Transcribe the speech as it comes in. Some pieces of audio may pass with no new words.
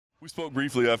We spoke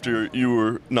briefly after you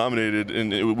were nominated,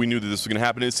 and we knew that this was going to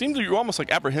happen. It seemed that you were almost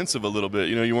like apprehensive a little bit.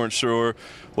 You know, you weren't sure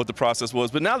what the process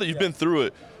was. But now that you've been through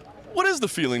it, what is the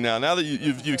feeling now? Now that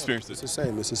you've experienced it, it's the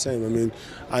same. It's the same. I mean,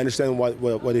 I understand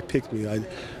why they picked me.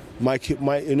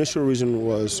 My initial reason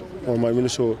was, or my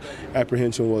initial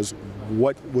apprehension was,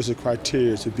 what was the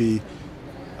criteria to be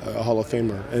a Hall of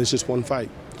Famer? And it's just one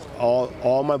fight.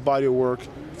 All my body of work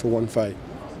for one fight.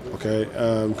 Okay,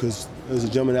 because as a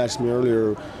gentleman asked me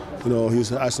earlier, you know, he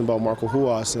was asking about Marco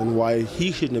Ruas and why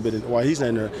he shouldn't have been, why he's not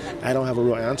in there. I don't have a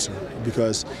real answer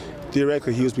because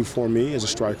theoretically he was before me as a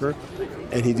striker,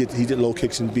 and he did low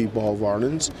kicks and beat Ball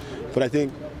Varnins. But I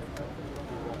think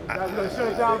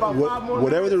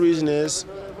whatever the reason is,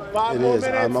 it is.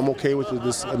 I'm okay with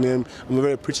this. I mean, I'm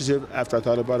very appreciative after I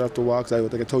thought about it after a while.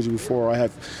 Because like I told you before, I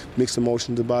have mixed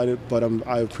emotions about it. But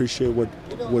I appreciate who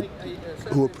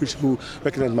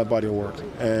recognizes my body of work,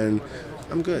 and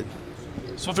I'm good.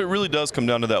 So if it really does come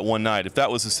down to that one night, if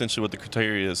that was essentially what the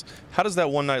criteria is, how does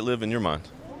that one night live in your mind?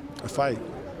 A fight.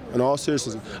 In all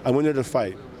seriousness, I went there to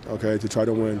fight, okay, to try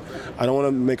to win. I don't want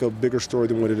to make a bigger story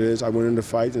than what it is. I went in to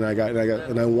fight, and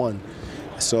I won.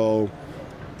 So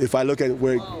if I look at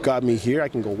where it got me here, I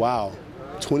can go, wow.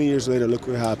 20 years later, look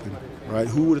what happened, right?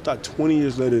 Who would have thought 20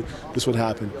 years later this would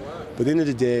happen? But at the end of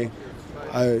the day,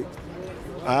 I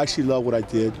actually love what I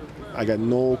did. I got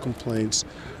no complaints.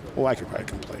 Oh, I could probably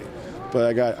complain.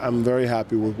 But I'm very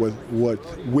happy with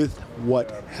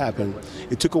what happened.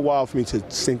 It took a while for me to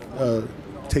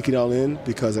take it all in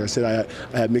because, like I said,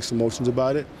 I had mixed emotions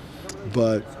about it.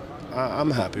 But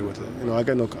I'm happy with it. You know, I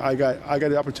got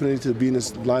the opportunity to be in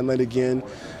this limelight again.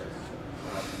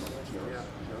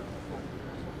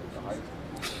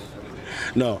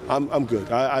 No, I'm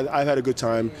good. I've had a good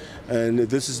time, and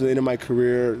this is the end of my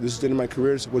career. This is the end of my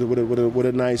career. What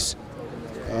a nice.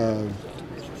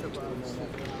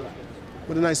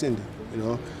 What a nice ending, you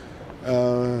know.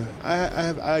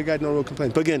 I got no real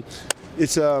complaints. But again,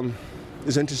 it's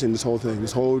interesting, this whole thing,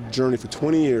 this whole journey for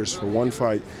 20 years for one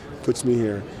fight puts me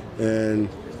here, and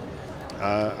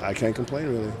I can't complain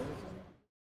really.